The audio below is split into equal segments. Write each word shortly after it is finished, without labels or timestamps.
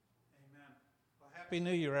Happy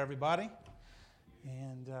New Year, everybody.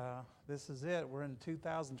 And this is it. We're in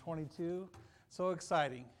 2022. So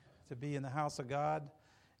exciting to be in the house of God.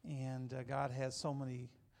 And God has so many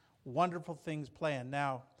wonderful things planned.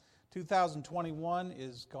 Now, 2021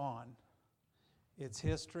 is gone. It's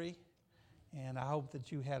history. And I hope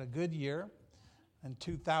that you had a good year in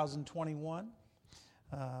 2021.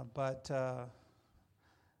 But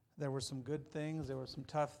there were some good things. There were some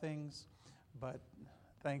tough things. But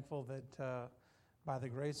thankful that by the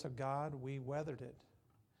grace of God, we weathered it.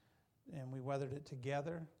 And we weathered it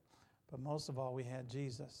together. But most of all, we had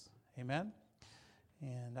Jesus. Amen?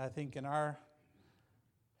 And I think in our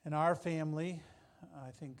family,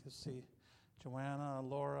 I think, let's see, Joanna,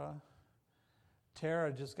 Laura,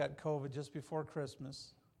 Tara just got COVID just before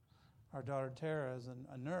Christmas. Our daughter Tara is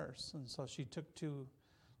a nurse, and so she took two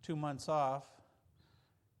months off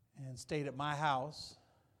and stayed at my house,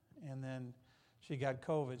 and then she got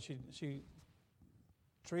COVID. She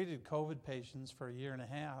treated COVID patients for a year and a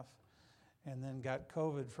half, and then got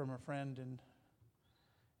COVID from a friend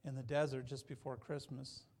in the desert just before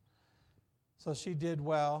Christmas. So she did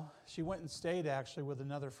well. She went and stayed actually with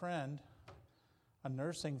another friend, a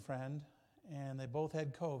nursing friend, and they both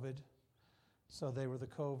had COVID. So they were the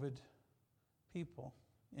COVID people.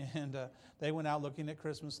 And they went out looking at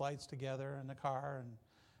Christmas lights together in the car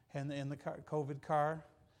and in the car, COVID car.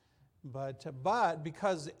 But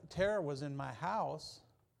because Tara was in my house,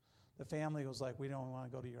 the family was like, we don't want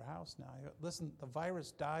to go to your house now. Listen, the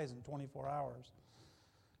virus dies in 24 hours.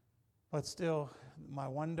 But still, my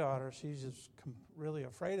one daughter, she's just really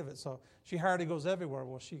afraid of it. So she hardly goes everywhere.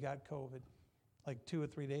 Well, she got COVID like 2 or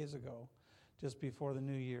 3 days ago, just before the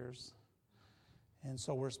New Year's. And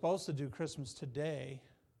so we're supposed to do Christmas today,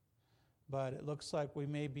 but it looks like we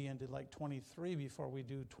may be into like 23 before we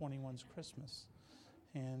do 21's Christmas.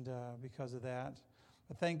 And because of that.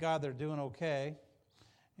 But thank God they're doing okay.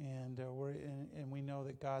 And we know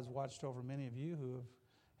that God's watched over many of you who have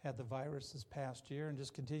had the virus this past year, and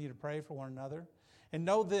just continue to pray for one another. And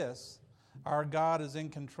know this, our God is in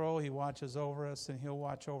control. He watches over us, and He'll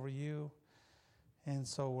watch over you. And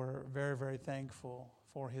so we're very, very thankful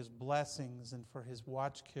for His blessings and for His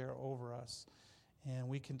watch care over us. And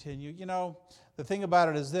we continue. You know, the thing about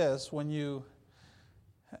it is this, when you,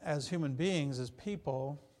 as human beings, as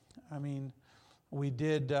people, I mean, we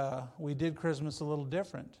did Christmas a little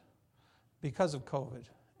different because of COVID.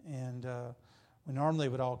 And we normally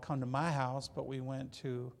would all come to my house, but I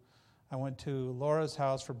went to Laura's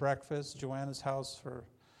house for breakfast, Joanna's house for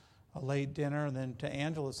a late dinner, and then to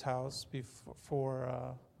Angela's house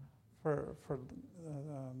for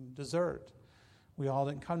dessert. We all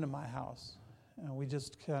didn't come to my house. We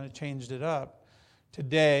just kind of changed it up.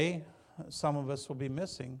 Today, some of us will be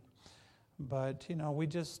missing. But, you know, we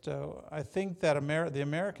just, I think that the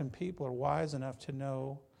American people are wise enough to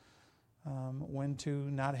know when to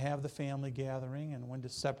not have the family gathering and when to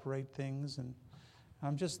separate things. And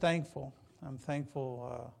I'm just thankful. I'm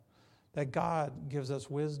thankful that God gives us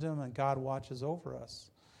wisdom and God watches over us.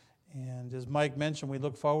 And as Mike mentioned, we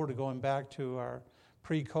look forward to going back to our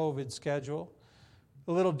pre-COVID schedule.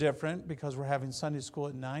 A little different because we're having Sunday school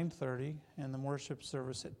at 9:30 and the worship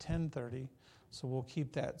service at 10:30. So we'll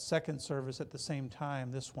keep that second service at the same time,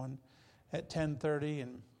 this one at 10:30,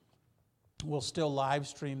 and we'll still live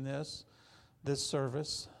stream this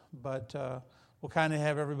service, but we'll kind of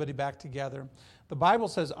have everybody back together. The Bible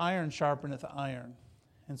says iron sharpeneth iron.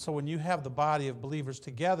 And so when you have the body of believers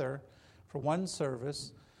together for one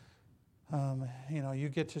service, you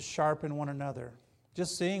get to sharpen one another,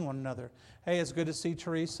 just seeing one another. Hey, it's good to see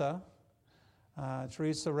Teresa.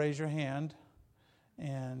 Teresa, raise your hand.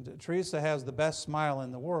 And Teresa has the best smile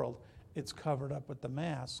in the world. It's covered up with the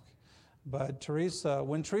mask. But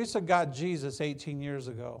when Teresa got Jesus 18 years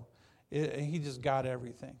ago, he just got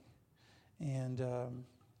everything. And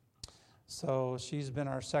so she's been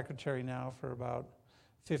our secretary now for about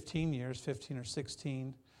 15 years, 15 or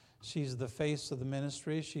 16. She's the face of the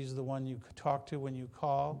ministry. She's the one you talk to when you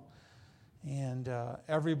call. And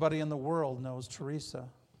everybody in the world knows Teresa.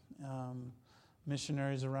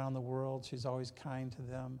 Missionaries around the world, she's always kind to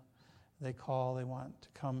them. They call, they want to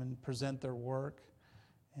come and present their work.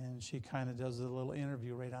 And she kind of does a little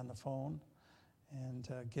interview right on the phone and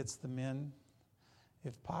gets them in,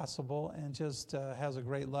 if possible, and just has a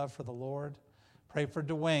great love for the Lord. Pray for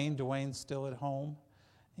Dwayne. Dwayne's still at home.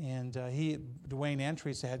 And Dwayne and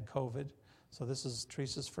Teresa had COVID. So this is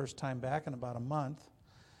Teresa's first time back in about a month.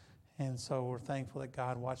 And so we're thankful that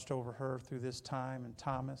God watched over her through this time, and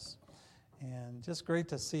Thomas. And just great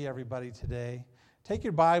to see everybody today. Take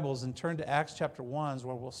your Bibles and turn to Acts chapter 1, is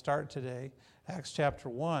where we'll start today. Acts chapter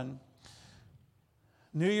 1.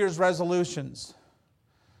 New Year's resolutions.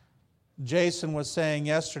 Jason was saying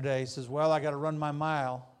yesterday, he says, well, I got to run my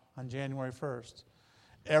mile on January 1st.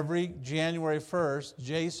 Every January 1st,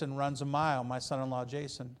 Jason runs a mile, my son-in-law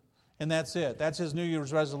Jason. And that's it. That's his New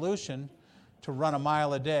Year's resolution, to run a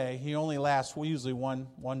mile a day. He only lasts usually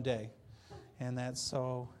one day. And that's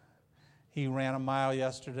so he ran a mile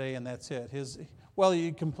yesterday, and that's it.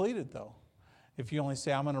 He completed, though. If you only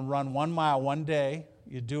say, I'm going to run 1 mile one day,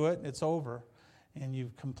 you do it, it's over, and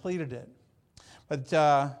you've completed it. But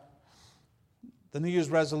the New Year's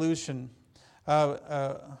resolution,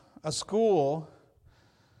 a school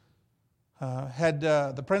had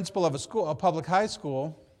the principal of a public high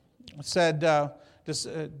school said,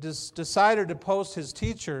 decided to post his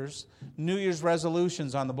teachers' New Year's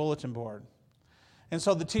resolutions on the bulletin board. And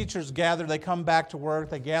so the teachers gather, they come back to work,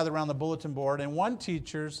 they gather around the bulletin board, and one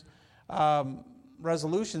teacher's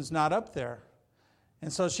resolution's not up there.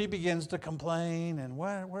 And so she begins to complain, and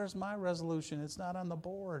where's my resolution? It's not on the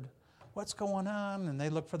board. What's going on? And they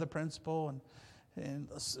look for the principal, and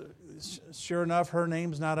sure enough, her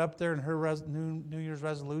name's not up there, and her New Year's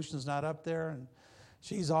resolution's not up there, and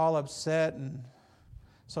she's all upset. And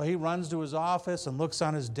so he runs to his office and looks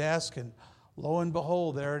on his desk, and lo and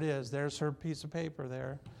behold, there it is. There's her piece of paper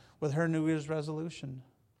there with her New Year's resolution.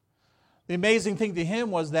 The amazing thing to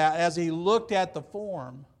him was that as he looked at the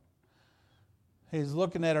form, he's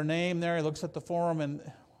looking at her name there, he looks at the form, and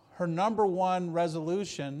her number one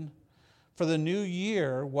resolution for the new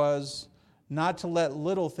year was not to let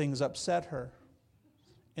little things upset her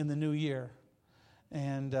in the new year.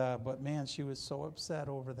 And but man, she was so upset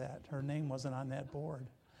over that. Her name wasn't on that board.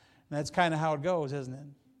 And that's kind of how it goes, isn't it?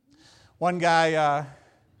 One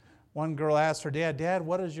girl asked her dad, Dad,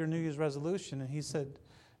 what is your New Year's resolution? And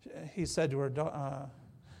he said to her,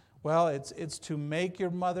 well, it's to make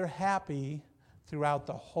your mother happy throughout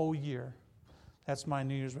the whole year. That's my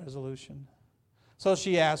New Year's resolution. So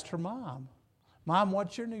she asked her mom, Mom,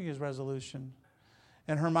 what's your New Year's resolution?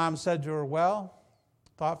 And her mom said to her, well,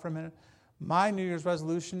 thought for a minute, my New Year's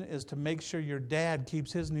resolution is to make sure your dad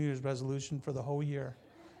keeps his New Year's resolution for the whole year.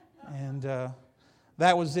 And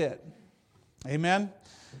that was it. Amen?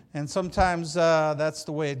 And sometimes that's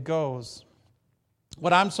the way it goes.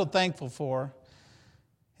 What I'm so thankful for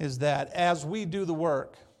is that as we do the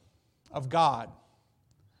work of God,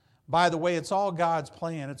 by the way, it's all God's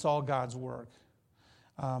plan, it's all God's work.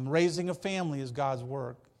 Raising a family is God's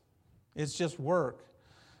work. It's just work.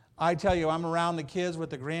 I tell you, I'm around the kids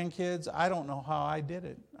with the grandkids. I don't know how I did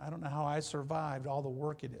it. I don't know how I survived all the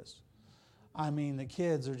work it is. I mean, the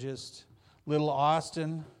kids are just little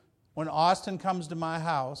Austin. When Austin comes to my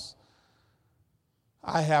house,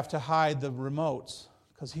 I have to hide the remotes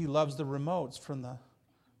because he loves the remotes for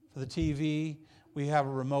the TV. We have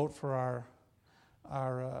a remote for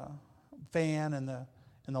our fan and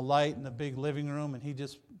the light in the big living room, and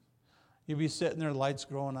you'd be sitting there, lights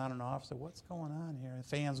going on and off. So what's going on here? The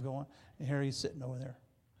fan's going, and here he's sitting over there.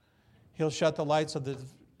 He'll shut the lights of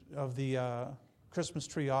the Christmas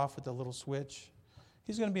tree off with the little switch.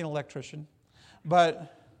 He's going to be an electrician,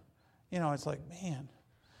 but it's like, man,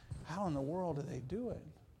 how in the world do they do it?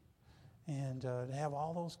 And to have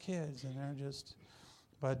all those kids, and they're just,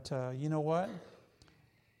 but you know what?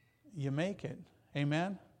 You make it.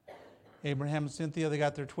 Amen? Abraham and Cynthia, they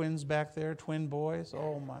got their twins back there, twin boys.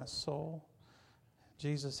 Oh, my soul.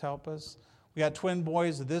 Jesus help us. We got twin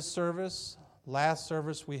boys at this service. Last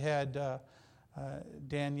service we had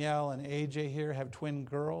Danielle and AJ here have twin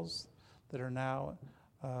girls that are now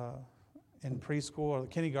in preschool or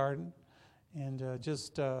kindergarten. And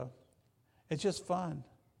it's just fun.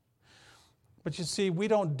 But you see, we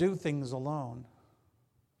don't do things alone.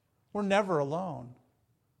 We're never alone.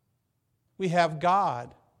 We have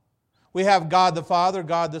God. We have God the Father,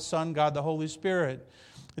 God the Son, God the Holy Spirit.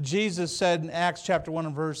 Jesus said in Acts chapter 1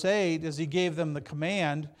 and verse 8, as he gave them the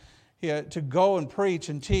command to go and preach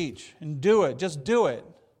and teach and do it, just do it.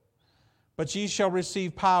 But ye shall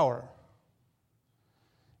receive power.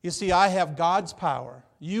 You see, I have God's power.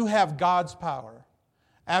 You have God's power.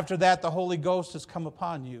 After that, the Holy Ghost has come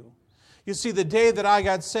upon you. You see, the day that I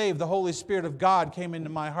got saved, the Holy Spirit of God came into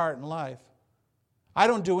my heart and life. I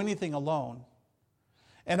don't do anything alone.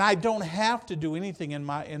 And I don't have to do anything in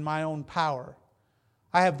my own power.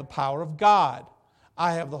 I have the power of God.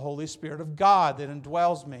 I have the Holy Spirit of God that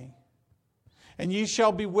indwells me. And ye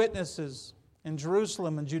shall be witnesses in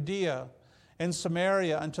Jerusalem and Judea and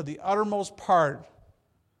Samaria unto the uttermost part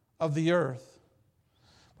of the earth.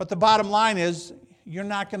 But the bottom line is, you're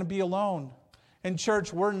not going to be alone. In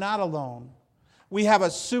church, we're not alone. We have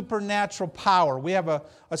a supernatural power. We have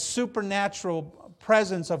a supernatural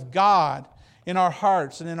presence of God in our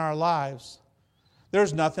hearts and in our lives.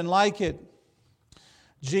 There's nothing like it.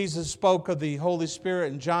 Jesus spoke of the Holy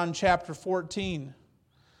Spirit in John chapter 14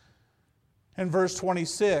 and verse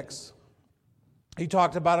 26. He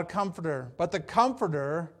talked about a comforter. But the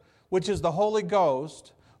comforter, which is the Holy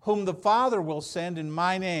Ghost, whom the Father will send in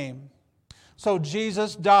my name. So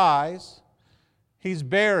Jesus dies, he's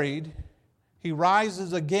buried, he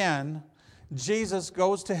rises again, Jesus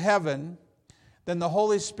goes to heaven, then the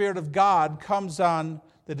Holy Spirit of God comes on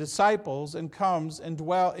the disciples and comes and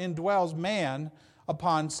indwells man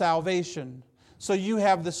upon salvation. So you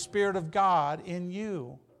have the Spirit of God in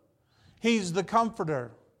you. He's the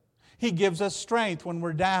comforter. He gives us strength when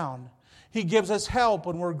we're down. He gives us help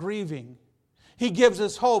when we're grieving. He gives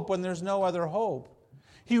us hope when there's no other hope.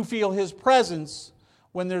 You feel His presence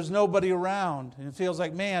when there's nobody around. And it feels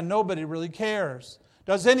like, man, nobody really cares.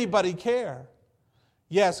 Does anybody care?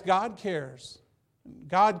 Yes, God cares.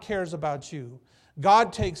 God cares about you.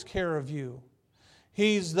 God takes care of you.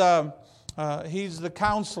 He's the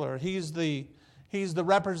counselor. He's the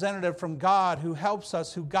representative from God who helps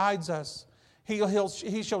us, who guides us.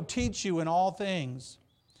 He shall teach you in all things.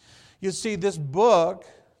 You see, this book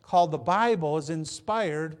called the Bible is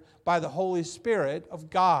inspired by the Holy Spirit of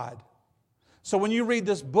God. So when you read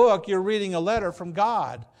this book, you're reading a letter from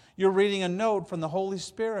God. You're reading a note from the Holy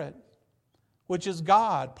Spirit, which is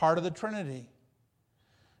God, part of the Trinity.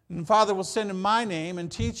 And the Father will send in my name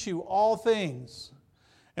and teach you all things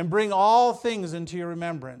and bring all things into your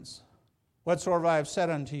remembrance, whatsoever I have said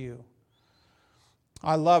unto you.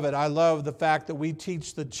 I love it. I love the fact that we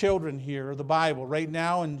teach the children here the Bible. Right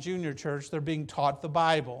now in junior church, they're being taught the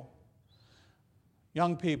Bible.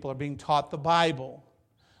 Young people are being taught the Bible.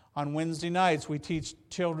 On Wednesday nights, we teach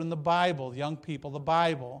children the Bible, young people the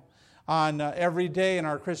Bible. On every day in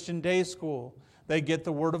our Christian day school, they get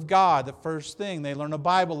the Word of God. The first thing, they learn a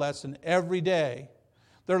Bible lesson every day.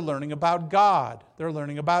 They're learning about God. They're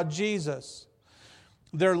learning about Jesus.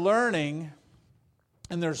 They're learning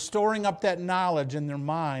and they're storing up that knowledge in their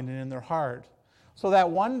mind and in their heart. So that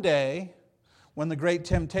one day, when the great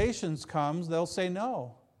temptations comes, they'll say,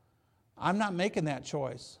 no, I'm not making that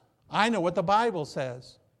choice. I know what the Bible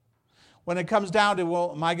says. When it comes down to,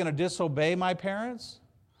 well, am I going to disobey my parents?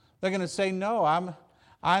 They're going to say, no,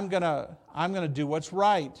 I'm going to do what's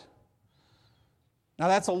right. Now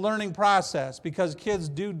that's a learning process because kids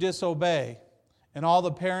do disobey. And all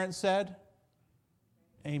the parents said,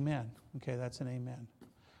 amen. Okay, that's an amen.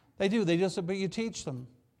 They do. They disobey. You teach them.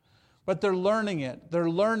 But they're learning it.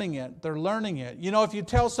 They're learning it. They're learning it. You know, if you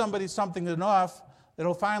tell somebody something enough,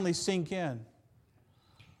 it'll finally sink in.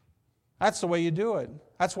 That's the way you do it.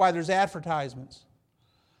 That's why there's advertisements.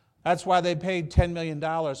 That's why they paid $10 million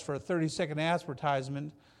for a 30-second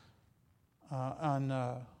advertisement in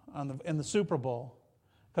the Super Bowl.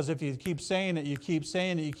 Because if you keep saying it, you keep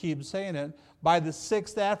saying it, you keep saying it, by the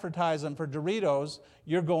 6th advertisement for Doritos,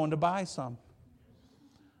 you're going to buy some.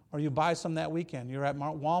 Or you buy some that weekend. You're at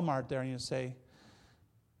Walmart there and you say,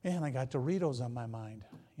 man, I got Doritos on my mind.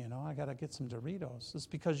 You know, I got to get some Doritos. It's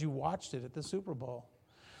because you watched it at the Super Bowl.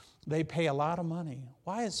 They pay a lot of money.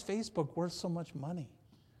 Why is Facebook worth so much money?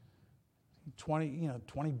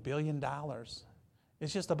 $20 billion.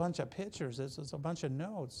 It's just a bunch of pictures. It's a bunch of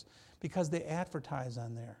notes because they advertise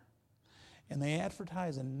on there. And they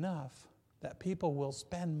advertise enough that people will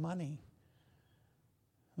spend money.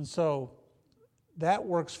 And so that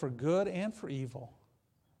works for good and for evil.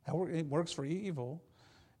 It works for evil,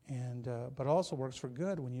 but also works for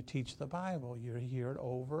good when you teach the Bible. You hear it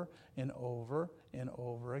over and over and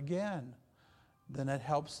over again. Then it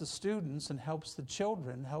helps the students and helps the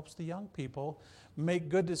children, helps the young people make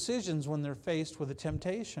good decisions when they're faced with a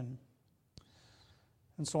temptation.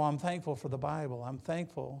 And so I'm thankful for the Bible. I'm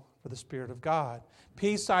thankful for the Spirit of God.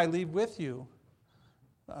 Peace I leave with you,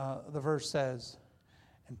 the verse says,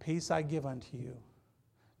 and peace I give unto you,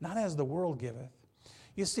 not as the world giveth.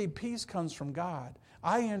 You see, peace comes from God.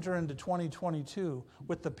 I enter into 2022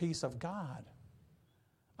 with the peace of God.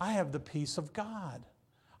 I have the peace of God.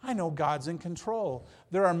 I know God's in control.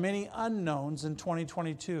 There are many unknowns in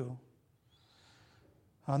 2022.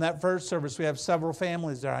 On that first service, we have several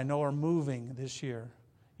families there I know are moving this year.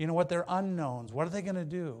 You know what? They're unknowns. What are they going to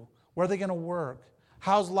do? Where are they going to work?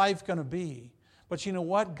 How's life going to be? But you know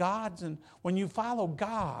what? When you follow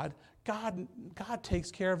God, God takes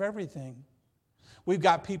care of everything. We've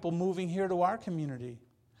got people moving here to our community.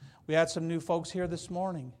 We had some new folks here this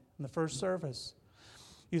morning in the first service.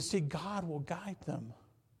 You see, God will guide them.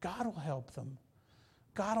 God will help them.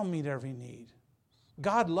 God will meet every need.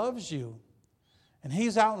 God loves you. And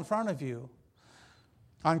He's out in front of you.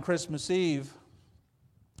 On Christmas Eve,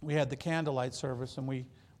 we had the candlelight service, and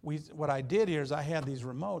what I did here is I had these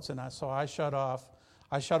remotes, and I shut off.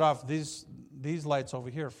 I shut off these lights over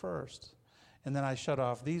here first, and then I shut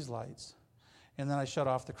off these lights, and then I shut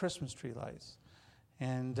off the Christmas tree lights.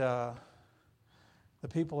 And the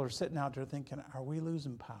people are sitting out there thinking, are we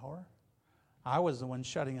losing power? I was the one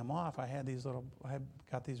shutting them off. I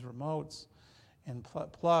got these remotes and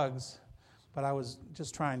plugs, but I was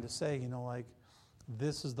just trying to say, like,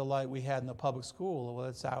 this is the light we had in the public school. Well,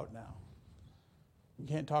 it's out now. You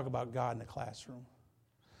can't talk about God in the classroom.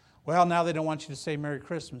 Well, now they don't want you to say Merry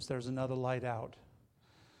Christmas. There's another light out.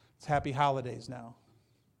 It's Happy Holidays now.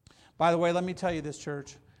 By the way, let me tell you this,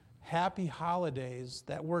 church. Happy Holidays,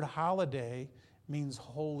 that word holiday means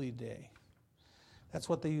holy day. That's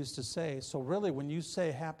what they used to say. So really, when you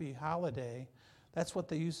say Happy Holiday, that's what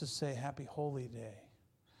they used to say, Happy Holy Day.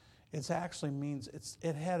 It actually means,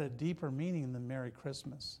 it had a deeper meaning than Merry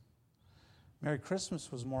Christmas. Merry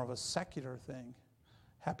Christmas was more of a secular thing.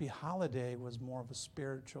 Happy Holiday was more of a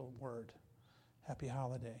spiritual word. Happy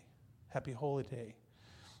Holiday. Happy Holy Day.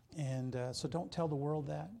 And so don't tell the world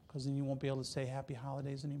that, because then you won't be able to say Happy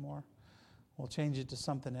Holidays anymore. We'll change it to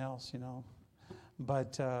something else,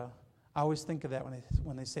 But I always think of that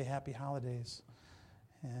when they say Happy Holidays.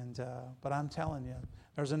 But I'm telling you,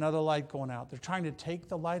 there's another light going out. They're trying to take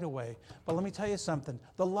the light away. But let me tell you something.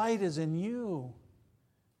 The light is in you.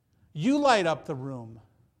 You light up the room.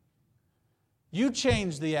 You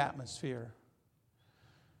change the atmosphere.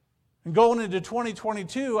 And going into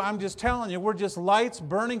 2022, I'm just telling you, we're just lights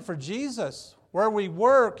burning for Jesus. Where we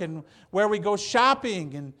work and where we go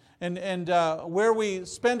shopping and where we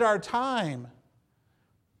spend our time.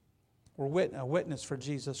 We're a witness for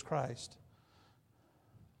Jesus Christ.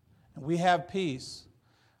 And we have peace.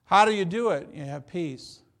 How do you do it? You have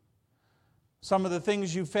peace. Some of the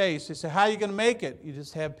things you face, you say, how are you going to make it? You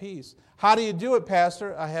just have peace. How do you do it,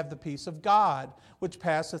 Pastor? I have the peace of God, which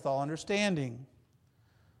passeth all understanding.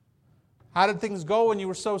 How did things go when you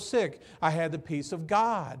were so sick? I had the peace of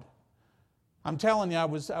God. I'm telling you, I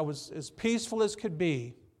was as peaceful as could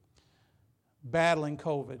be battling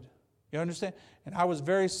COVID. You understand? And I was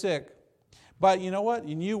very sick. But you know what?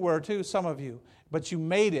 And you were too, some of you. But you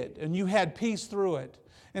made it, and you had peace through it.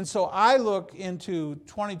 And so I look into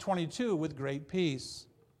 2022 with great peace.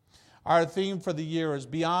 Our theme for the year is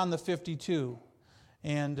Beyond the 52.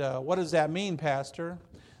 And what does that mean, Pastor?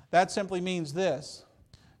 That simply means this.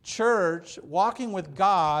 Church, walking with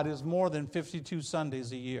God is more than 52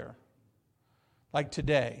 Sundays a year. Like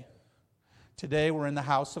today. Today we're in the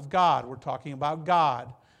house of God. We're talking about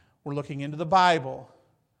God. We're looking into the Bible.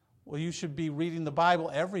 Well, you should be reading the Bible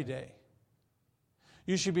every day.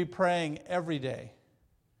 You should be praying every day.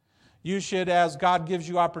 You should, as God gives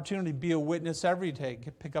you opportunity, be a witness every day.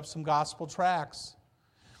 Pick up some gospel tracts.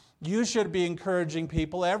 You should be encouraging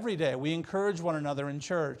people every day. We encourage one another in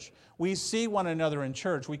church. We see one another in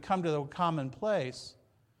church. We come to a common place.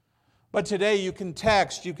 But today you can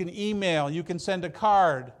text, you can email, you can send a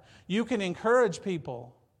card. You can encourage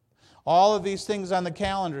people. All of these things on the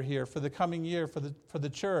calendar here for the coming year for the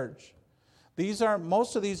church.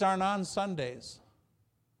 Most of these aren't on Sundays.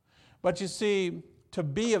 But you see, to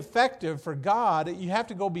be effective for God, you have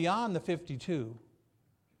to go beyond the 52.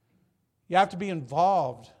 You have to be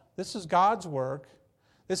involved. This is God's work.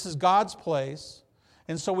 This is God's place.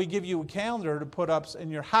 And so we give you a calendar to put up in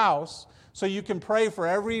your house so you can pray for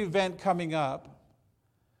every event coming up,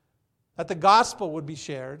 that the gospel would be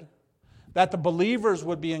shared, that the believers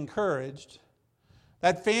would be encouraged,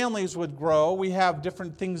 that families would grow. We have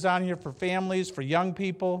different things on here for families, for young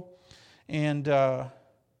people, and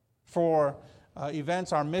for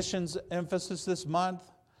events, our missions emphasis this month.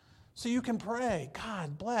 So you can pray,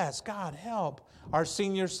 God bless, God help our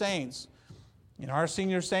senior saints. Our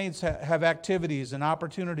senior saints have activities and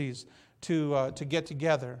opportunities to get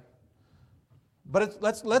together. But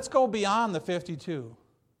let's go beyond the 52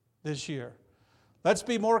 this year. Let's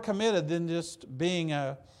be more committed than just being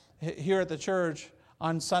here at the church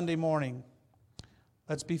on Sunday morning.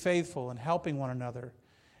 Let's be faithful in helping one another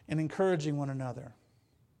and encouraging one another.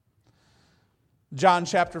 John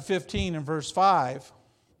chapter 15 and verse 5,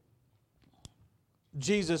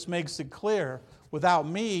 Jesus makes it clear, without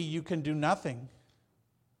me you can do nothing.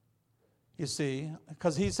 You see,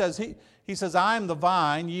 because he says, I am the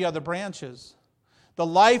vine, ye are the branches. The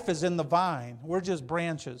life is in the vine. We're just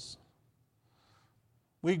branches.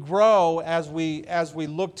 We grow as we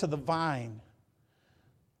look to the vine.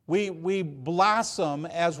 We blossom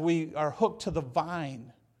as we are hooked to the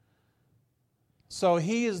vine. So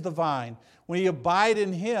He is the vine. When we abide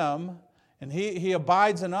in Him, and He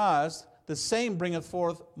abides in us, the same bringeth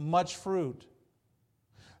forth much fruit.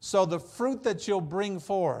 So the fruit that you'll bring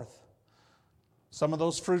forth, some of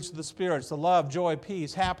those fruits of the Spirit, the love, joy,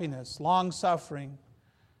 peace, happiness, long-suffering,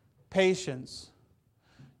 patience.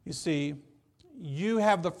 You see, you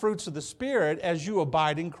have the fruits of the Spirit as you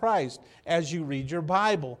abide in Christ, as you read your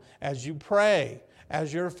Bible, as you pray,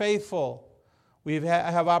 as you're faithful. We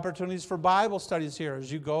have opportunities for Bible studies here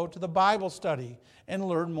as you go to the Bible study and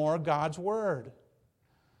learn more of God's Word.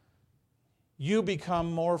 You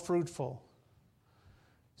become more fruitful.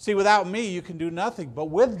 See, without me, you can do nothing. But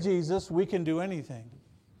with Jesus, we can do anything.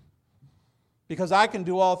 Because I can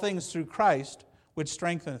do all things through Christ, which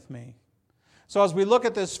strengtheneth me. So as we look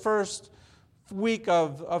at this first week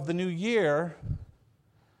of the new year,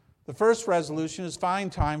 the first resolution is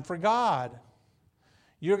find time for God.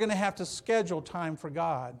 You're going to have to schedule time for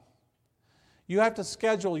God. You have to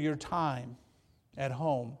schedule your time at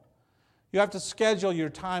home. You have to schedule your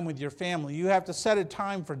time with your family. You have to set a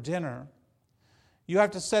time for dinner. You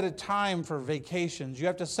have to set a time for vacations. You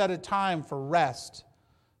have to set a time for rest.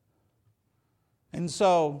 And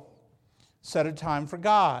so, set a time for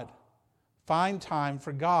God. Find time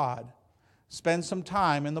for God. Spend some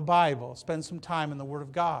time in the Bible. Spend some time in the Word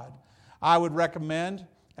of God. I would recommend,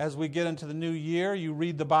 as we get into the new year, you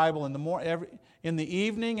read the Bible in the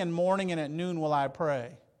evening and morning and at noon will I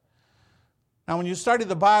pray. Now, when you study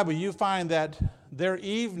the Bible, you find that their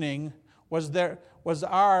evening was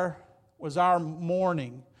our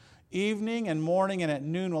morning. Evening and morning and at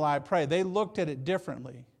noon will I pray. They looked at it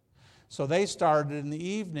differently. So they started in the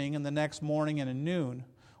evening and the next morning and at noon,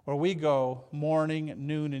 where we go morning,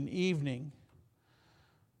 noon, and evening.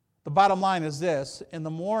 The bottom line is this: in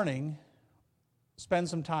the morning, spend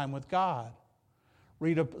some time with God.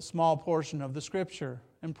 Read a small portion of the Scripture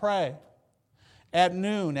and pray. At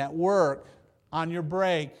noon, at work, on your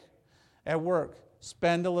break, at work,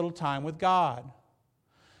 spend a little time with God.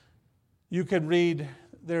 You could read,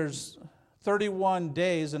 there's 31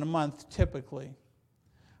 days in a month typically.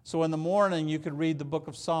 So in the morning you could read the book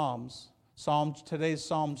of Psalms. Today's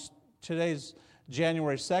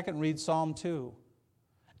January 2nd, read Psalm 2.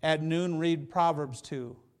 At noon, read Proverbs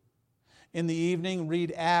 2. In the evening,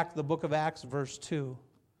 read the book of Acts, verse 2.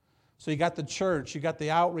 So you got the church, you got the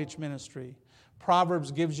outreach ministry.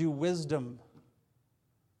 Proverbs gives you wisdom.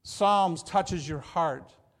 Psalms touches your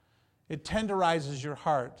heart. It tenderizes your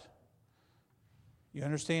heart. You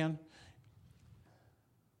understand?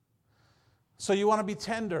 So you want to be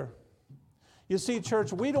tender. You see,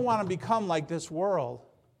 church, we don't want to become like this world.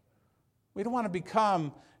 We don't want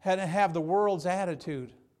to have the world's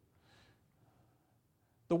attitude.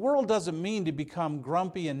 The world doesn't mean to become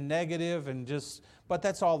grumpy and negative but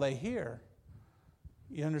that's all they hear.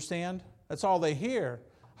 You understand? That's all they hear.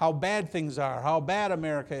 How bad things are, how bad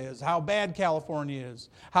America is, how bad California is,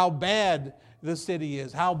 how bad the city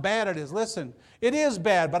is, how bad it is. Listen, it is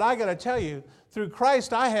bad, but I got to tell you, through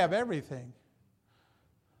Christ I have everything.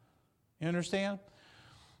 You understand?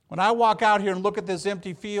 When I walk out here and look at this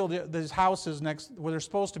empty field, these houses next where there's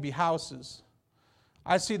supposed to be houses,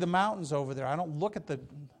 I see the mountains over there. I don't look at the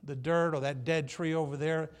dirt or that dead tree over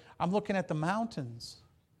there. I'm looking at the mountains.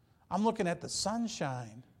 I'm looking at the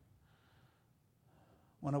sunshine.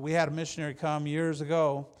 When we had a missionary come years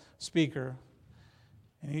ago, speaker,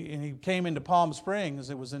 and he came into Palm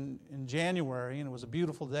Springs. It was in January, and it was a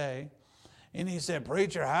beautiful day. And he said,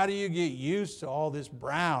 "Preacher, how do you get used to all this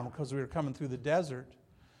brown?" Because we were coming through the desert,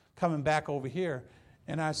 coming back over here.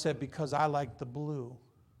 And I said, "Because I like the blue.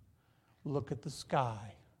 Look at the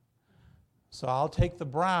sky. So I'll take the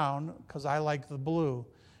brown because I like the blue.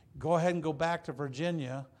 Go ahead and go back to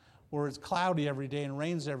Virginia where it's cloudy every day and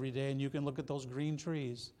rains every day, and you can look at those green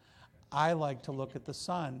trees. I like to look at the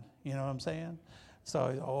sun." You know what I'm saying? So,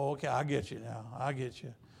 okay, I get you now. I get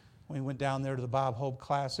you. We went down there to the Bob Hope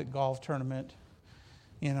Classic golf tournament,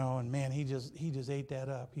 and man, he just ate that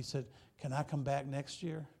up. He said, "Can I come back next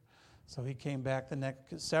year?" So he came back the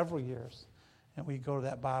next several years, and we go to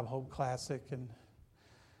that Bob Hope Classic and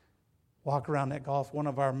walk around that golf. One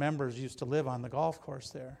of our members used to live on the golf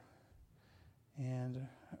course there, and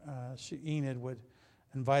Enid would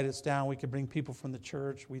invite us down. We could bring people from the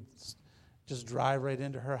church. We'd just drive right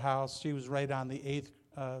into her house. She was right on the 8th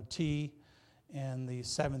tee and the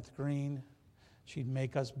 7th green. She'd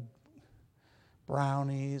make us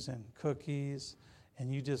brownies and cookies,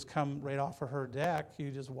 and you just come right off of her deck. You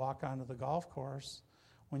just walk onto the golf course.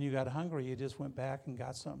 When you got hungry, you just went back and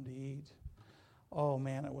got something to eat. Oh,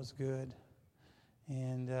 man, it was good.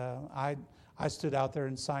 And I stood out there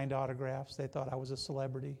and signed autographs. They thought I was a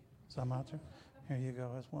celebrity. So I'm out there. Here you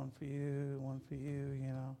go. That's one for you,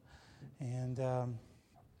 And,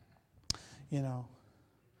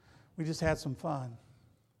 we just had some fun.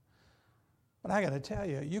 But I got to tell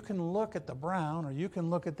you, you can look at the brown or you can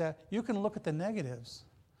look at that. You can look at the negatives.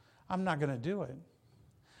 I'm not going to do it.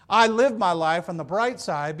 I live my life on the bright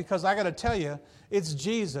side because I got to tell you, it's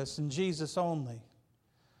Jesus and Jesus only.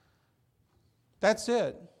 That's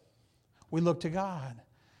it. We look to God,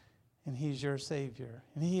 and He's your Savior,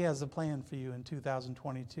 and He has a plan for you in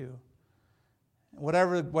 2022.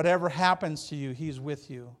 Whatever happens to you, He's with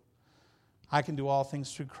you. I can do all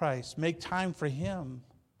things through Christ. Make time for Him.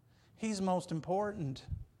 He's most important.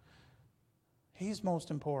 He's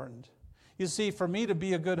most important. You see, for me to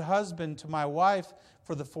be a good husband to my wife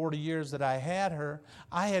for the 40 years that I had her,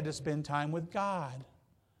 I had to spend time with God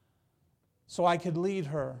so I could lead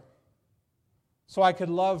her, so I could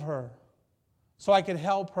love her, so I could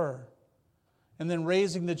help her, and then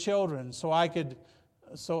raising the children so I could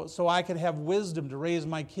have wisdom to raise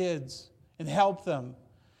my kids and help them.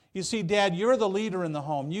 You see, Dad, you're the leader in the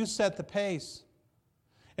home. You set the pace.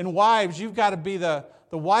 And wives, you've got to be the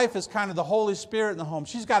wife is kind of the Holy Spirit in the home.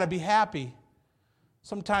 She's got to be happy.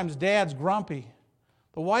 Sometimes Dad's grumpy.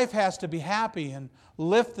 The wife has to be happy and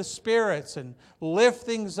lift the spirits and lift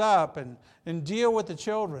things up and deal with the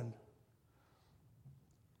children.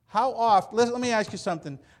 How often, let me ask you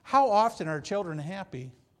something. How often are children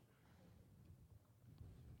happy?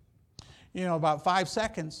 About 5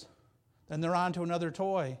 seconds. Then they're on to another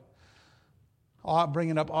toy.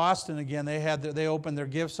 Bringing up Austin again, they opened their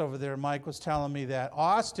gifts over there. Mike was telling me that.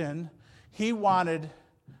 Austin, he wanted,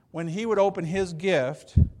 when he would open his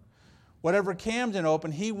gift, whatever Camden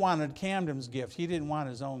opened, he wanted Camden's gift. He didn't want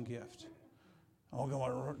his own gift.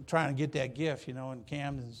 Trying to get that gift, and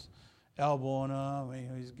Camden's elbowing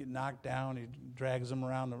him. He's getting knocked down. He drags him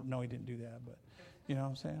around. No, he didn't do that, but you know what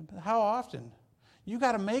I'm saying? But how often? You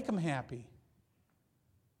got to make them happy.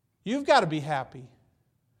 You've got to be happy.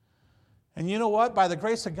 And you know what? By the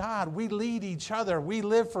grace of God, we lead each other. We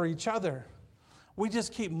live for each other. We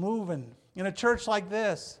just keep moving. In a church like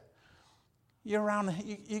this, you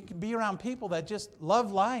can be around people that just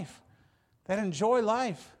love life, that enjoy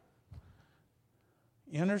life.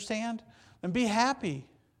 You understand? And be happy.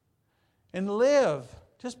 And live.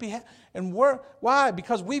 Just be happy. And why?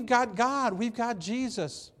 Because we've got God. We've got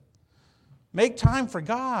Jesus. Make time for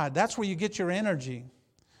God. That's where you get your energy.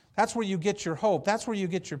 That's where you get your hope. That's where you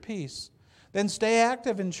get your peace. Then stay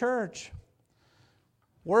active in church.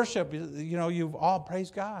 Worship, you've all,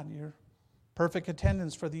 praise God. You're perfect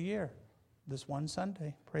attendance for the year. This one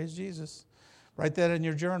Sunday. Praise Jesus. Write that in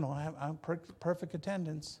your journal. I'm perfect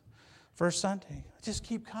attendance. First Sunday. Just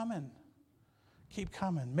keep coming. Keep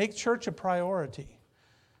coming. Make church a priority.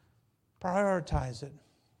 Prioritize it.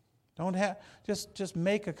 Just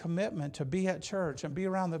make a commitment to be at church and be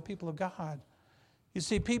around the people of God. You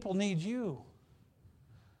see, people need you.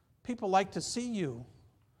 People like to see you.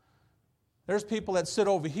 There's people that sit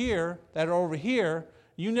over here, that are over here,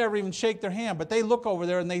 you never even shake their hand, but they look over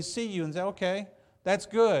there and they see you and say, okay, that's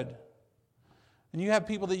good. And you have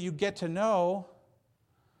people that you get to know.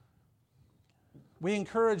 We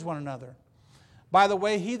encourage one another. By the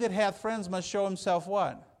way, he that hath friends must show himself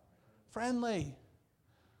what? Friendly.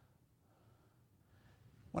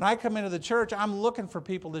 When I come into the church, I'm looking for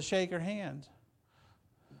people to shake her hand.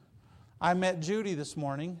 I met Judy this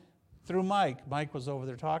morning through Mike. Mike was over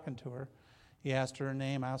there talking to her. He asked her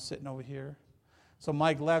name. I was sitting over here. So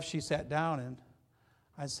Mike left. She sat down, and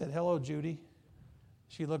I said, hello, Judy.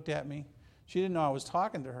 She looked at me. She didn't know I was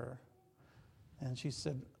talking to her. And she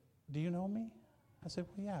said, do you know me? I said,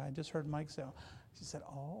 well, yeah, I just heard Mike say. She said,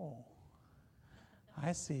 oh,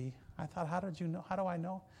 I see. I thought, how did you know? How do I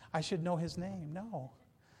know? I should know his name. No.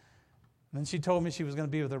 And then she told me she was going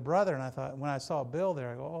to be with her brother, and I thought, when I saw Bill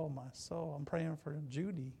there, I go, oh, my soul, I'm praying for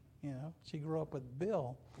Judy. She grew up with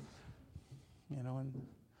Bill.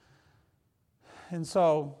 And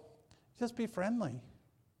so just be friendly.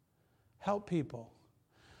 Help people.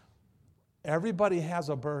 Everybody has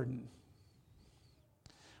a burden.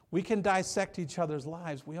 We can dissect each other's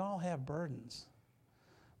lives. We all have burdens.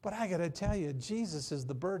 But I got to tell you, Jesus is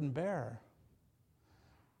the burden bearer.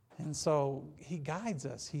 And so he guides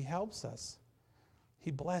us. He helps us.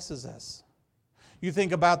 He blesses us. You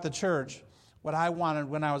think about the church. What I wanted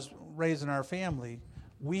when I was raising our family,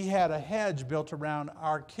 we had a hedge built around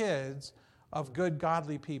our kids of good,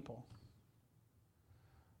 godly people.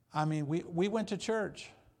 I mean, we went to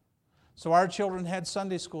church. So our children had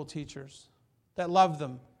Sunday school teachers that loved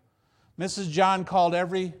them. Mrs. John called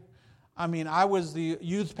I was the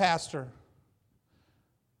youth pastor.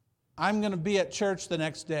 I'm going to be at church the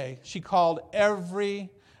next day. She called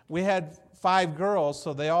we had 5 girls,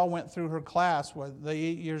 so they all went through her class. The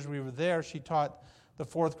 8 years we were there, she taught the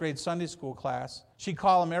 4th grade Sunday school class. She'd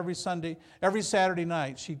call them every Saturday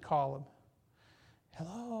night, she'd call them.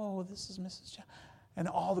 Hello, this is Mrs. John. And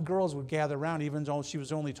all the girls would gather around, even though she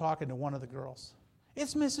was only talking to one of the girls.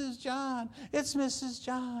 It's Mrs. John. It's Mrs.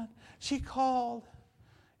 John. She called.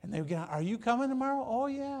 And they would get, are you coming tomorrow? Oh,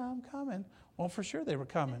 yeah, I'm coming. Well, for sure they were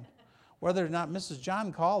coming. Whether or not Mrs.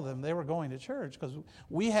 John called them, they were going to church because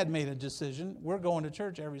we had made a decision. We're going to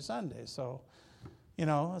church every Sunday. So,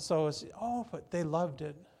 but they loved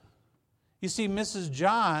it. You see, Mrs.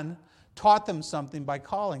 John taught them something by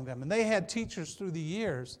calling them. And they had teachers through the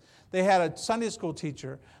years. They had a Sunday school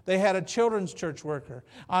teacher. They had a children's church worker.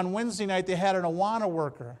 On Wednesday night, they had an Awana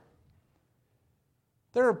worker.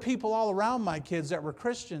 There are people all around my kids that were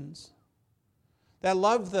Christians, that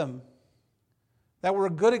loved them, that were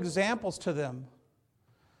good examples to them,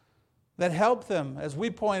 that helped them as we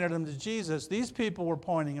pointed them to Jesus. These people were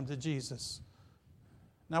pointing them to Jesus.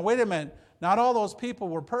 Now, wait a minute. Not all those people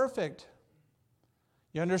were perfect.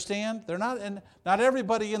 You understand? Not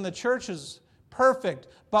everybody in the church is perfect,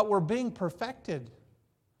 but we're being perfected.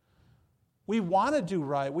 We want to do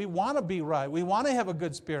right. We want to be right. We want to have a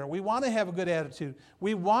good spirit. We want to have a good attitude.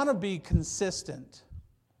 We want to be consistent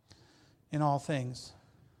in all things.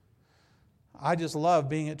 I just love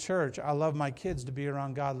being at church. I love my kids to be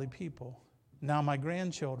around godly people. Now my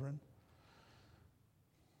grandchildren.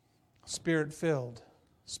 Spirit-filled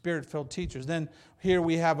teachers. Then here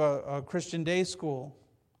we have a Christian day school.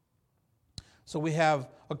 So we have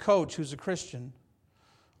a coach who's a Christian.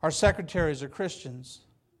 Our secretaries are Christians.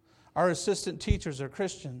 Our assistant teachers are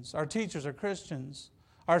Christians. Our teachers are Christians.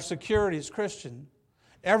 Our security is Christian.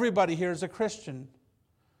 Everybody here is a Christian.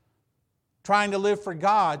 Trying to live for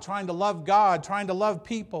God, trying to love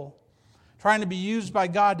people, trying to be used by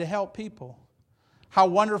God to help people. How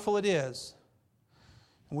wonderful it is.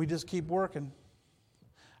 And we just keep working.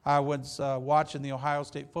 I was watching the Ohio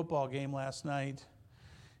State football game last night,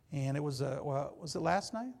 and it was was it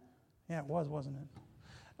last night? Yeah, it was, wasn't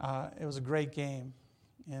it? It was a great game,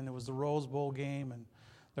 and it was the Rose Bowl game, and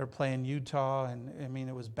they're playing Utah, and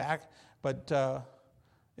it was back, but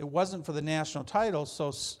it wasn't for the national title,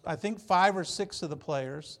 so I think 5 or 6 of the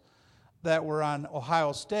players that were on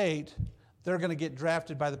Ohio State, they're going to get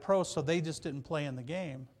drafted by the pros, so they just didn't play in the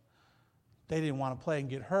game. They didn't want to play and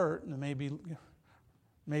get hurt, and maybe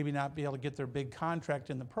not be able to get their big contract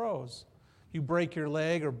in the pros. You break your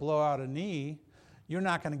leg or blow out a knee, you're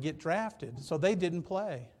not going to get drafted. So they didn't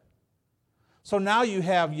play. So now you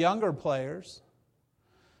have younger players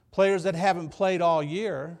that haven't played all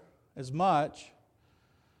year as much.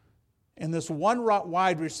 And this one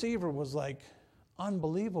wide receiver was like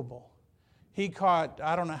unbelievable. He caught,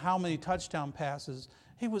 I don't know how many touchdown passes.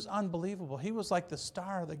 He was unbelievable. He was like the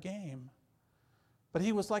star of the game. But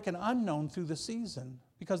he was like an unknown through the season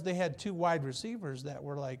because they had 2 wide receivers that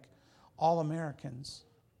were like All-Americans.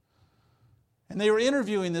 And they were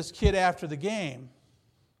interviewing this kid after the game.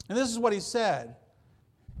 And this is what he said.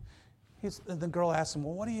 The girl asked him,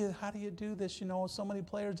 well, how do you do this? So many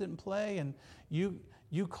players didn't play, and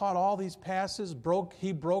you caught all these passes.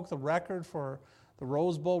 He broke the record for the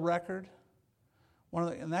Rose Bowl record.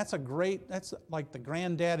 And that's like the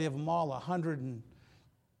granddaddy of them all, 100+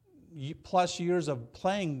 years of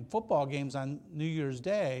playing football games on New Year's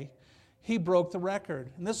Day. He broke the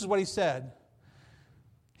record. And this is what he said.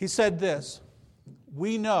 He said this: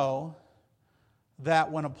 we know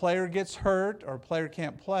that when a player gets hurt or a player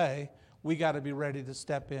can't play, we got to be ready to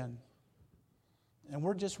step in. And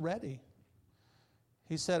we're just ready.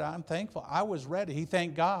 He said, I'm thankful. I was ready. He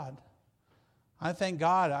thanked God. I thank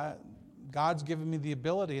God. God's given me the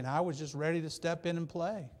ability, and I was just ready to step in and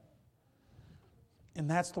play. And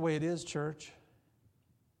that's the way it is, church,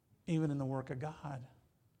 even in the work of God.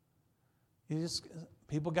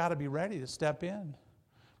 People got to be ready to step in.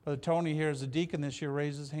 Brother Tony here is a deacon this year.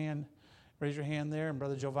 Raise his hand. Raise your hand there. And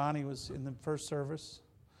Brother Giovanni was in the first service.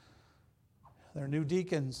 They're new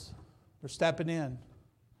deacons. They're stepping in.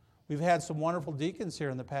 We've had some wonderful deacons here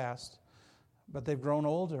in the past, but they've grown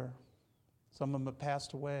older. Some of them have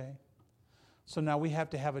passed away. So now we have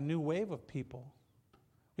to have a new wave of people.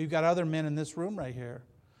 We've got other men in this room right here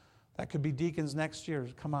that could be deacons next year.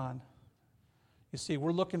 Come on. You see,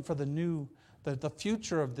 we're looking for the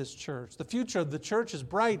future of this church. The future of the church is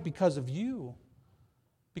bright because of you,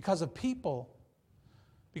 because of people,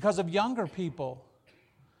 because of younger people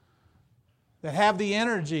that have the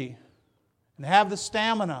energy and have the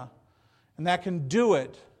stamina and that can do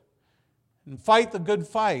it and fight the good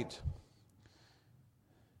fight.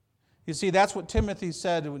 You see, that's what Timothy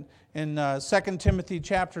said in 2 Timothy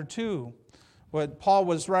chapter 2, what Paul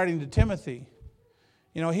was writing to Timothy.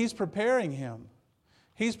 He's preparing him.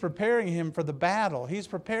 He's preparing him for the battle. He's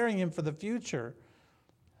preparing him for the future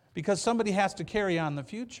because somebody has to carry on the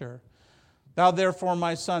future. Thou therefore,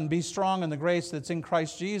 my son, be strong in the grace that's in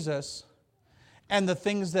Christ Jesus. and the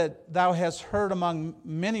things that thou hast heard among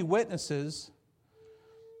many witnesses,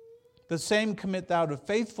 the same commit thou to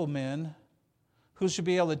faithful men, who should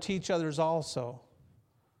be able to teach others also.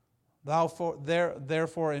 Thou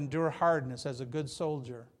therefore endure hardness as a good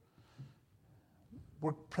soldier.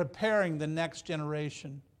 We're preparing the next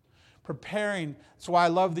generation. Preparing. That's why I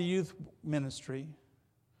love the youth ministry.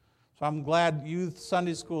 So I'm glad Youth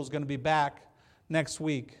Sunday School is going to be back next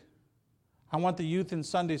week. I want the youth in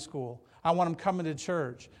Sunday school. I want them coming to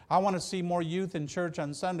church. I want to see more youth in church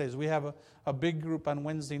on Sundays. We have a big group on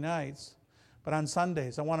Wednesday nights. But on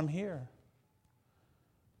Sundays, I want them here.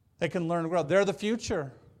 They can learn and grow. They're the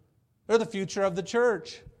future. They're the future of the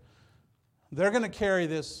church. They're going to carry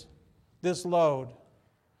this load.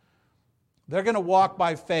 They're going to walk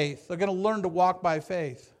by faith. They're going to learn to walk by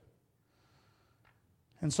faith.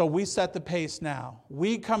 And so we set the pace now.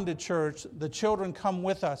 We come to church. The children come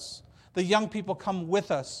with us. The young people come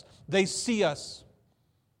with us. They see us.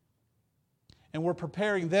 And we're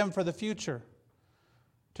preparing them for the future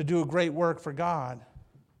to do a great work for God.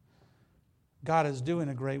 God is doing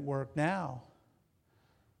a great work now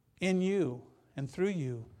in you and through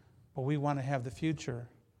you, but we want to have the future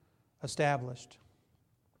established.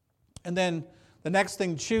 And then the next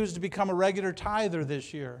thing, choose to become a regular tither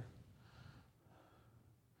this year.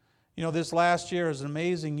 You know, this last year is an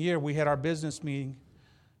amazing year. We had our business meeting,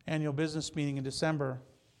 annual business meeting in December.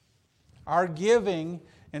 Our giving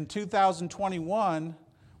in 2021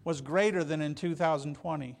 was greater than in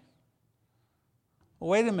 2020. Well,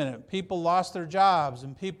 wait a minute. People lost their jobs,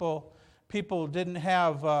 and people didn't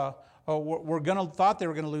have, thought they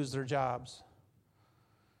were going to lose their jobs.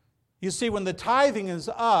 You see, when the tithing is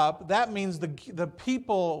up, that means the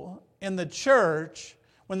people in the church,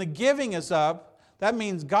 when the giving is up, that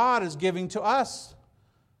means God is giving to us,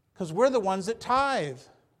 because we're the ones that tithe.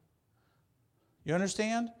 You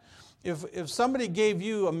understand? If somebody gave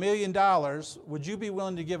you $1 million, would you be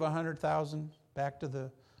willing to give $100,000 back to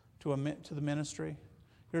the ministry?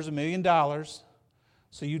 Here's $1 million,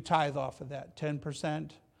 so you tithe off of that,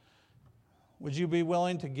 10%. Would you be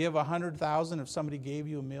willing to give $100,000 if somebody gave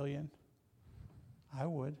you $1 million? I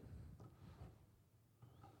would.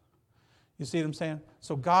 You see what I'm saying?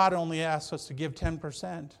 So God only asks us to give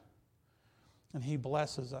 10%, and He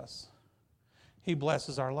blesses us. He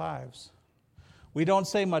blesses our lives. We don't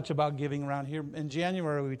say much about giving around here. In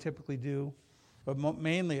January, we typically do, but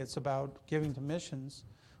mainly it's about giving to missions.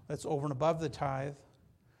 That's over and above the tithe.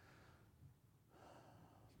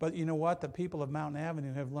 But you know what? The people of Mountain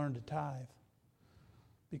Avenue have learned to tithe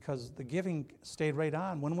because the giving stayed right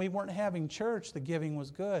on. When we weren't having church, the giving was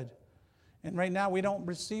good. And right now, we don't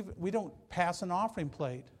pass an offering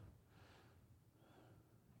plate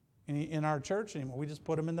in our church anymore. We just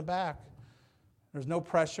put them in the back. There's no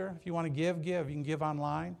pressure. If you want to give. You can give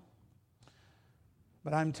online.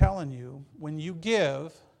 But I'm telling you, when you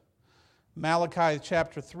give, Malachi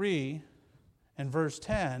chapter 3 and verse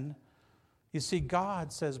 10, you see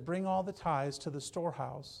God says, bring all the tithes to the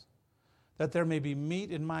storehouse, that there may be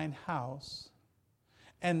meat in mine house,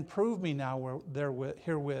 and prove me now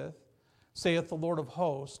herewith, saith the Lord of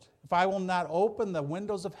hosts, if I will not open the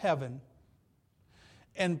windows of heaven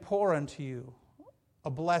and pour unto you a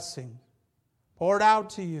blessing, pour it out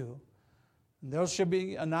to you, and there should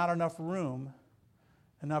be not enough room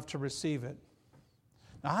enough to receive it.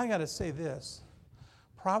 Now I got to say this,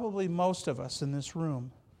 probably most of us in this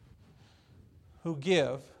room who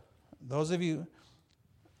give, most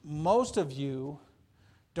of you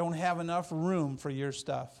don't have enough room for your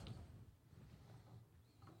stuff.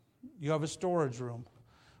 You have a storage room.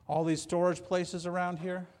 All these storage places around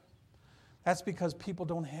here, that's because people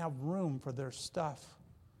don't have room for their stuff.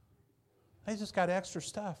 They just got extra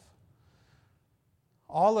stuff.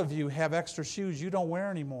 All of you have extra shoes you don't wear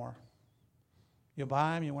anymore. You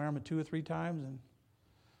buy them, you wear them 2 or 3 times, and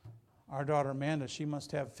our daughter Amanda, she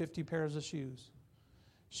must have 50 pairs of shoes.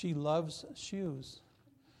 She loves shoes.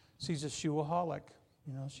 She's a shoeaholic.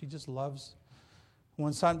 You know, she just loves.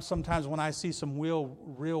 Sometimes when I see some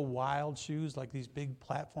real wild shoes, like these big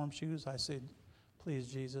platform shoes, I say, please,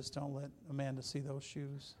 Jesus, don't let Amanda see those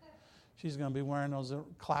shoes. She's going to be wearing those,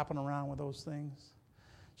 clapping around with those things.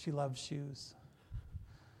 She loves shoes.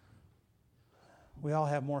 We all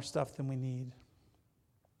have more stuff than we need.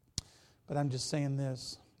 But I'm just saying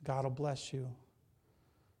this, God will bless you.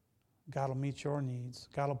 God will meet your needs.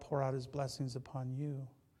 God will pour out His blessings upon you.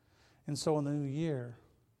 And so in the new year,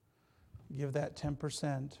 give that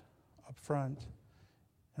 10% up front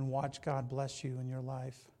and watch God bless you in your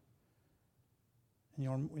life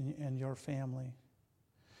and your family.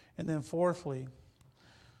 And then fourthly,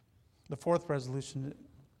 the fourth resolution,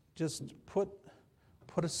 just put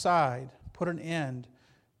put an end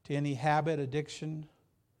to any habit, addiction,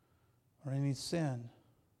 or any sin.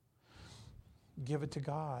 Give it to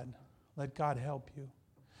God. Let God help you.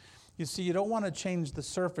 You see, you don't want to change the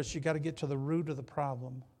surface. You got to get to the root of the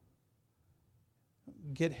problem.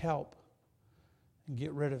 Get help and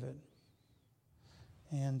get rid of it.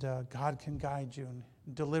 And God can guide you and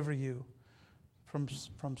deliver you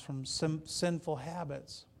from sinful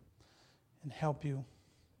habits and help you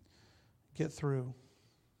get through.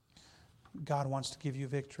 God wants to give you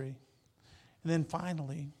victory. And then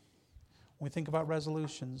finally, when we think about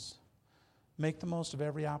resolutions, make the most of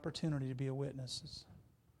every opportunity to be a witness.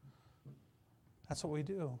 That's what we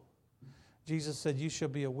do. Jesus said, "You shall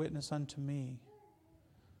be a witness unto me."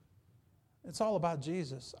 It's all about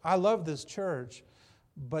Jesus. I love this church,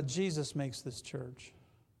 but Jesus makes this church.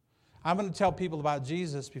 I'm going to tell people about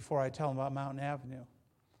Jesus before I tell them about Mountain Avenue.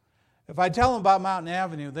 If I tell them about Mountain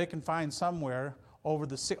Avenue, they can find somewhere over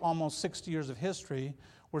the almost 60 years of history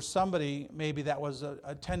where somebody maybe that was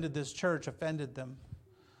attended this church offended them.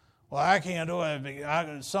 Well, I can't do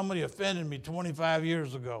it. Somebody offended me 25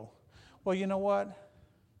 years ago. Well, you know what?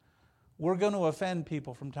 We're going to offend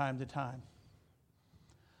people from time to time.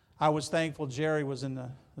 I was thankful Jerry was in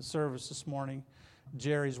the service this morning.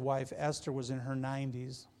 Jerry's wife, Esther, was in her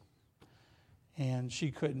 90s, and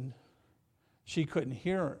she couldn't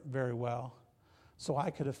hear very well, so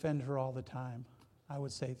I could offend her all the time. I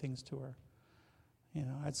would say things to her. You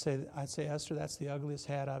know, I'd say, Esther, that's the ugliest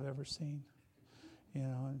hat I've ever seen. You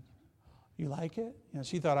know, and you like it? You know,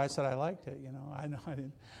 she thought I said I liked it. You know, I know I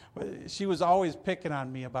didn't. But she was always picking on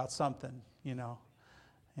me about something. You know,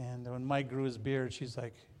 and when Mike grew his beard, she's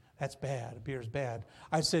like, "That's bad. A beard's bad."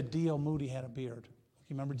 I said D.L. Moody had a beard.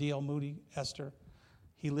 You remember D.L. Moody, Esther?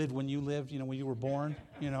 He lived when you lived. You know, when you were born.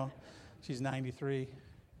 You know, she's 93.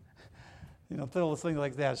 You know, little things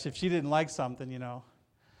like that. If she didn't like something, you know,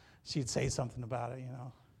 she'd say something about it, you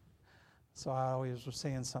know. So I always was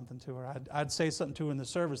saying something to her. I'd say something to her in the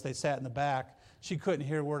service. They sat in the back. She couldn't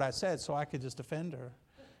hear a word I said, so I could just offend her.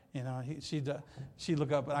 You know, she'd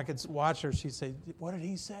look up, and I could watch her. She'd say, "What did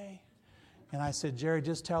he say?" And I said, "Jerry,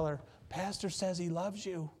 just tell her, Pastor says he loves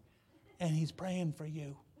you, and he's praying for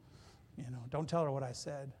you. You know, don't tell her what I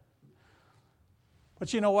said."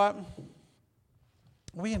 But you know what?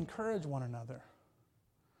 We encourage one another.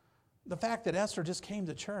 The fact that Esther just came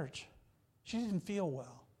to church, she didn't feel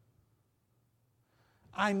well.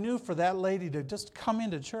 I knew for that lady to just come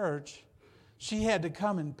into church, she had to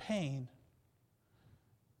come in pain.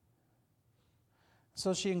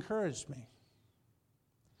 So she encouraged me.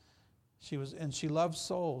 She loved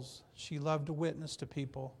souls. She loved to witness to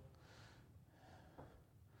people.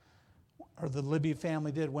 Or the Libby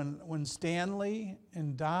family did. When Stanley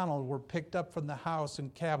and Donald were picked up from the house in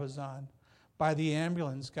Cabazon by the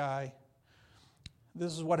ambulance guy,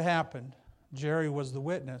 this is what happened. Jerry was the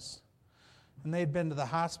witness. And they'd been to the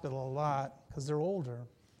hospital a lot because they're older.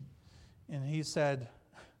 And he said,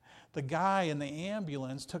 the guy in the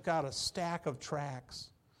ambulance took out a stack of tracts.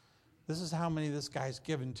 This is how many this guy's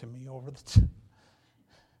given to me over the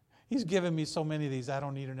He's given me so many of these, I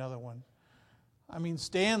don't need another one. I mean,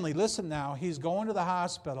 Stanley, listen now, he's going to the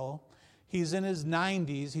hospital. He's in his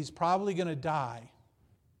 90s. He's probably going to die.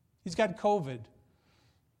 He's got COVID.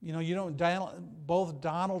 You know, both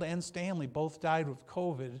Donald and Stanley both died with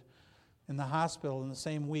COVID in the hospital in the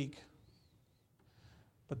same week.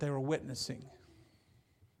 But they were witnessing.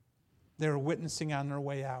 They were witnessing on their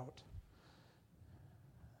way out.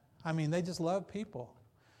 I mean, they just love people.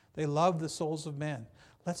 They love the souls of men.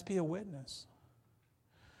 Let's be a witness.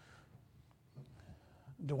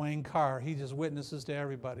 Dwayne Carr, he just witnesses to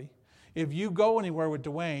everybody. If you go anywhere with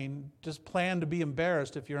Dwayne, just plan to be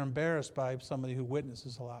embarrassed if you're embarrassed by somebody who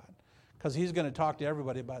witnesses a lot. Because he's going to talk to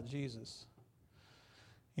everybody about Jesus.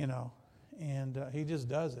 You know, and he just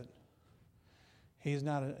does it. He's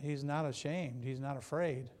not ashamed. He's not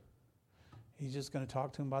afraid. He's just going to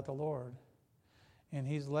talk to them about the Lord. And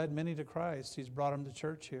he's led many to Christ. He's brought them to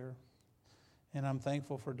church here. And I'm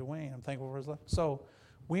thankful for Dwayne. I'm thankful for his life. So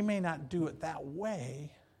we may not do it that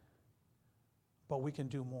way, but we can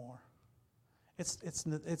do more. It's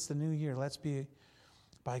the new year. Let's be,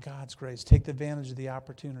 by God's grace, take advantage of the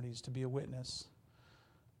opportunities to be a witness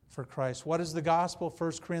for Christ. What is the gospel?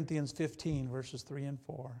 1 Corinthians 15, verses 3 and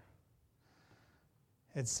 4.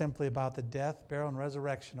 It's simply about the death, burial, and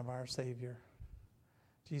resurrection of our Savior.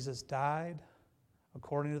 Jesus died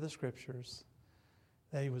according to the Scriptures,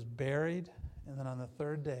 that he was buried, and then on the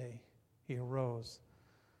third day he arose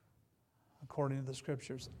according to the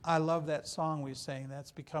Scriptures. I love that song we sang.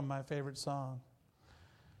 That's become my favorite song.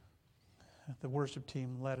 The worship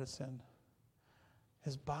team led us in.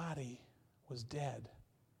 His body was dead,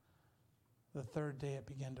 The third day it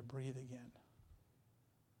began to breathe again.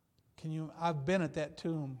 I've been at that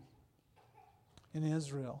tomb in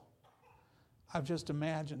Israel. I've just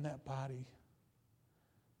imagined that body.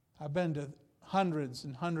 I've been to hundreds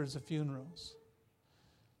and hundreds of funerals.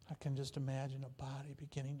 I can just imagine a body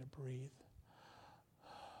beginning to breathe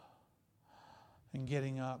and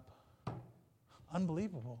getting up.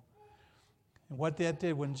 Unbelievable. And what that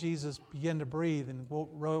did when Jesus began to breathe and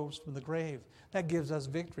rose from the grave, that gives us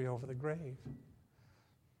victory over the grave.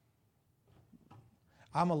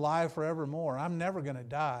 I'm alive forevermore. I'm never going to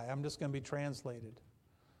die. I'm just going to be translated.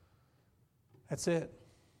 That's it.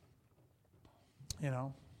 You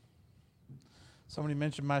know. Somebody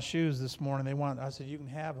mentioned my shoes this morning. I said, you can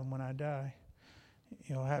have them when I die.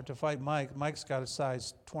 I have to fight Mike. Mike's got a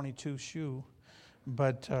size 22 shoe.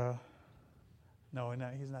 But, no,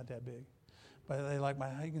 he's not that big. But they like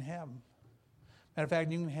you can have them. Matter of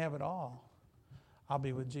fact, you can have it all. I'll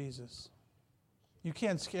be with Jesus. You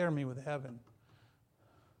can't scare me with heaven.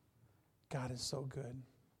 God is so good.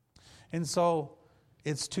 And so,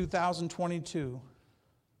 it's 2022.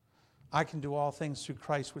 I can do all things through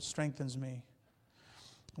Christ, which strengthens me.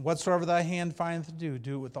 Whatsoever thy hand findeth to do,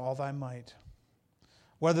 do it with all thy might.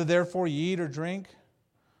 Whether therefore ye eat or drink,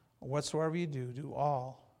 or whatsoever you do, do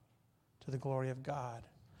all to the glory of God.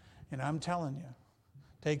 And I'm telling you,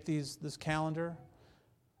 take this calendar,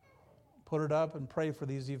 put it up, and pray for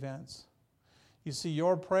these events. You see,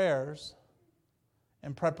 your prayers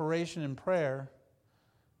and preparation in prayer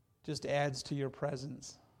just adds to your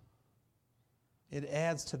presence. It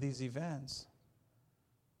adds to these events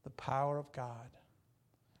the power of God.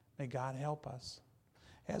 May God help us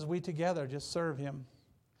as we together just serve Him,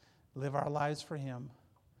 live our lives for Him,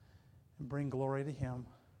 and bring glory to Him.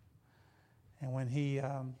 And when He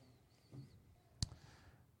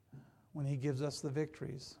gives us the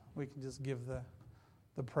victories, we can just give the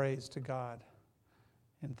praise to God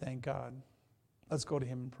and thank God. Let's go to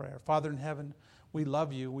Him in prayer. Father in heaven, we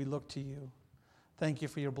love You. We look to You. Thank You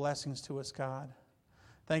for Your blessings to us, God.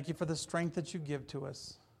 Thank You for the strength that You give to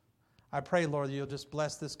us. I pray, Lord, You'll just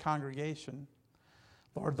bless this congregation.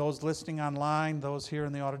 Lord, those listening online, those here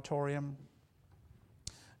in the auditorium,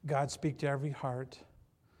 God, speak to every heart,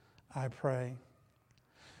 I pray.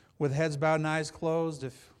 With heads bowed and eyes closed,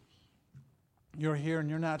 if you're here and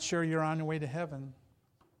you're not sure you're on your way to heaven,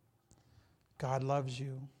 God loves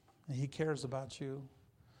you and He cares about you.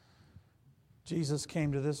 Jesus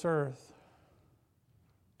came to this earth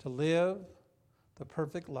to live the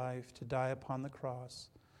perfect life, to die upon the cross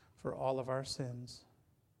for all of our sins.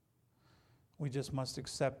 We just must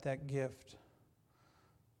accept that gift.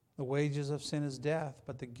 The wages of sin is death,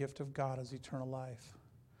 but the gift of God is eternal life.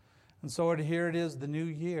 And so here it is, the new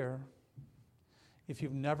year. If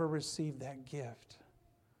you've never received that gift,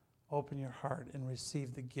 open your heart and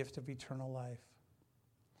receive the gift of eternal life.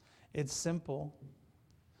 It's simple.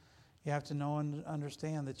 You have to know and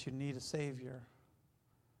understand that you need a Savior.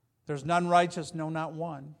 There's none righteous, no, not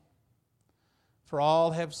one. For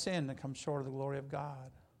all have sinned and come short of the glory of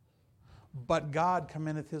God. But God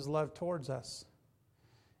commendeth His love towards us,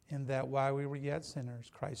 in that while we were yet sinners,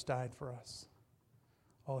 Christ died for us.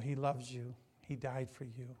 Oh, He loves you. He died for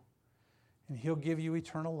you. And He'll give you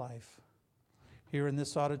eternal life. Here in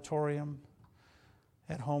this auditorium,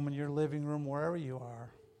 at home in your living room, wherever you are,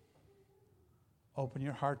 open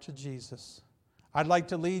your heart to Jesus. I'd like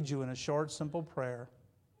to lead you in a short, simple prayer.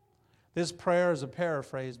 This prayer is a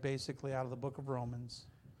paraphrase, basically, out of the book of Romans.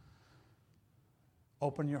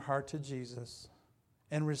 Open your heart to Jesus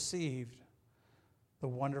and receive the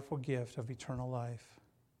wonderful gift of eternal life.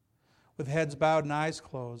 With heads bowed and eyes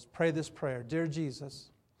closed, pray this prayer. Dear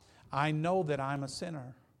Jesus, I know that I'm a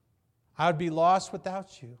sinner. I would be lost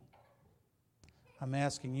without You. I'm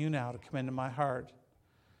asking You now to come into my heart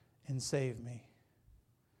and save me.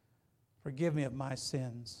 Forgive me of my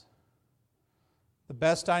sins. The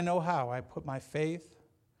best I know how, I put my faith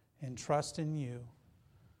and trust in You.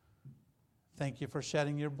 Thank You for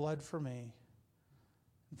shedding Your blood for me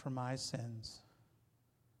and for my sins.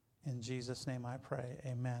 In Jesus' name I pray.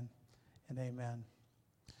 Amen and amen.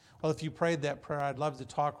 Well, if you prayed that prayer, I'd love to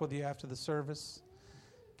talk with you after the service,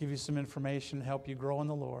 give you some information, help you grow in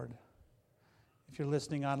the Lord. If you're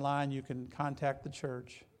listening online, you can contact the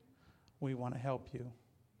church. We want to help you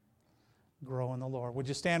grow in the Lord. Would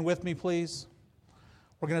you stand with me, please?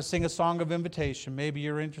 We're going to sing a song of invitation. Maybe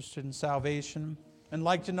you're interested in salvation and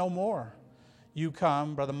like to know more. You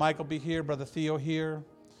come. Brother Mike will be here. Brother Theo here.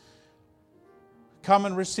 Come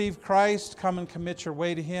and receive Christ. Come and commit your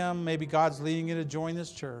way to Him. Maybe God's leading you to join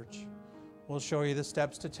this church. We'll show you the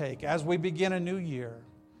steps to take. As we begin a new year,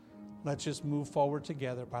 let's just move forward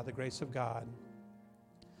together by the grace of God.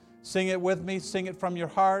 Sing it with me. Sing it from your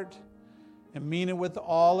heart and mean it with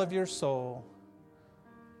all of your soul.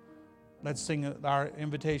 Let's sing our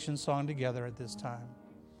invitation song together at this time.